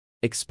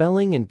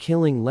Expelling and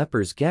killing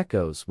lepers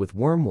geckos with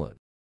wormwood.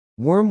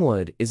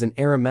 Wormwood is an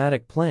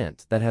aromatic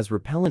plant that has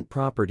repellent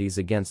properties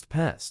against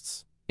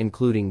pests,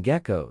 including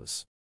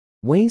geckos.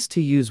 Ways to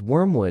use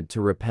wormwood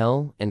to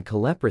repel and kill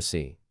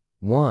leprosy.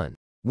 1.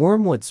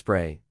 Wormwood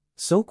spray.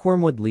 Soak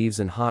wormwood leaves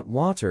in hot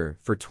water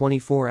for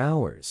 24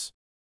 hours.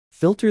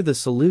 Filter the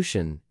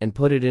solution and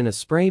put it in a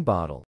spray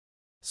bottle.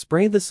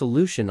 Spray the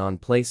solution on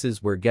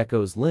places where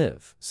geckos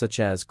live, such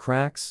as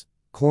cracks,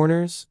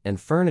 corners,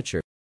 and furniture.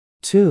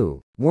 2.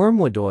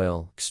 Wormwood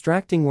oil.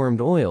 Extracting wormwood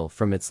oil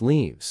from its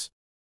leaves.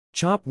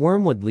 Chop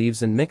wormwood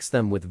leaves and mix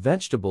them with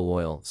vegetable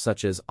oil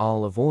such as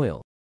olive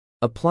oil.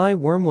 Apply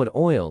wormwood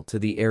oil to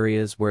the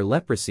areas where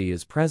leprosy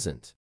is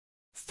present.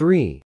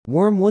 3.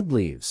 Wormwood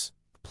leaves.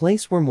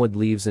 Place wormwood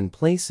leaves in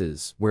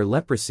places where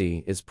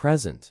leprosy is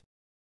present.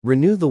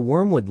 Renew the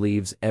wormwood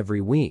leaves every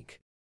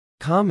week.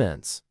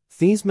 Comments: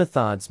 these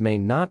methods may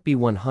not be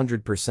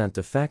 100%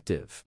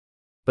 effective,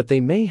 but they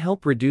may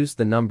help reduce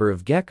the number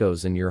of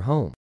geckos in your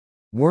home.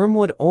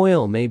 Wormwood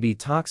oil may be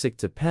toxic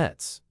to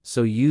pets,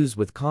 so use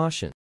with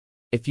caution.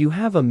 If you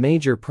have a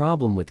major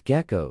problem with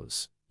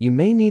geckos, you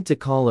may need to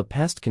call a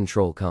pest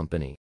control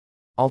company.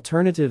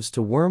 Alternatives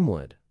to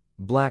wormwood.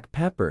 Black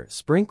pepper.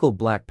 Sprinkle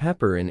black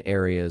pepper in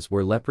areas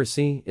where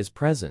leprosy is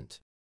present.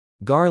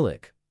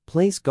 Garlic.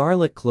 Place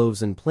garlic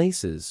cloves in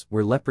places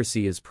where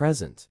leprosy is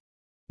present.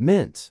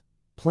 Mint.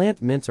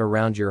 Plant mint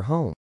around your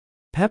home.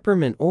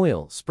 Peppermint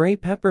oil. Spray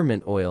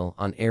peppermint oil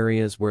on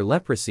areas where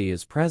leprosy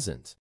is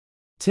present.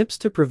 Tips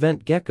to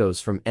prevent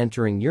geckos from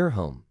entering your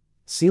home.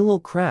 Seal all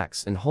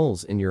cracks and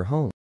holes in your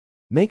home.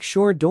 Make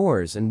sure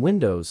doors and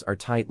windows are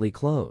tightly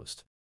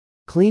closed.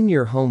 Clean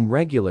your home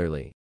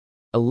regularly.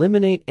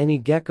 Eliminate any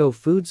gecko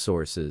food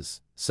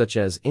sources, such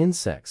as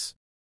insects.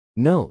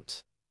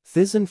 Note: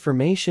 this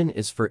information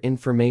is for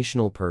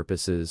informational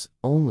purposes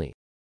only.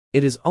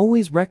 It is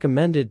always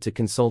recommended to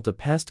consult a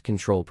pest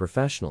control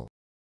professional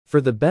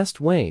for the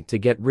best way to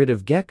get rid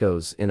of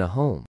geckos in a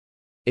home.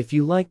 If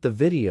you like the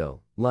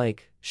video,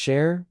 like,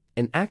 share,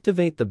 and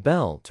activate the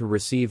bell to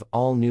receive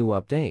all new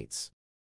updates.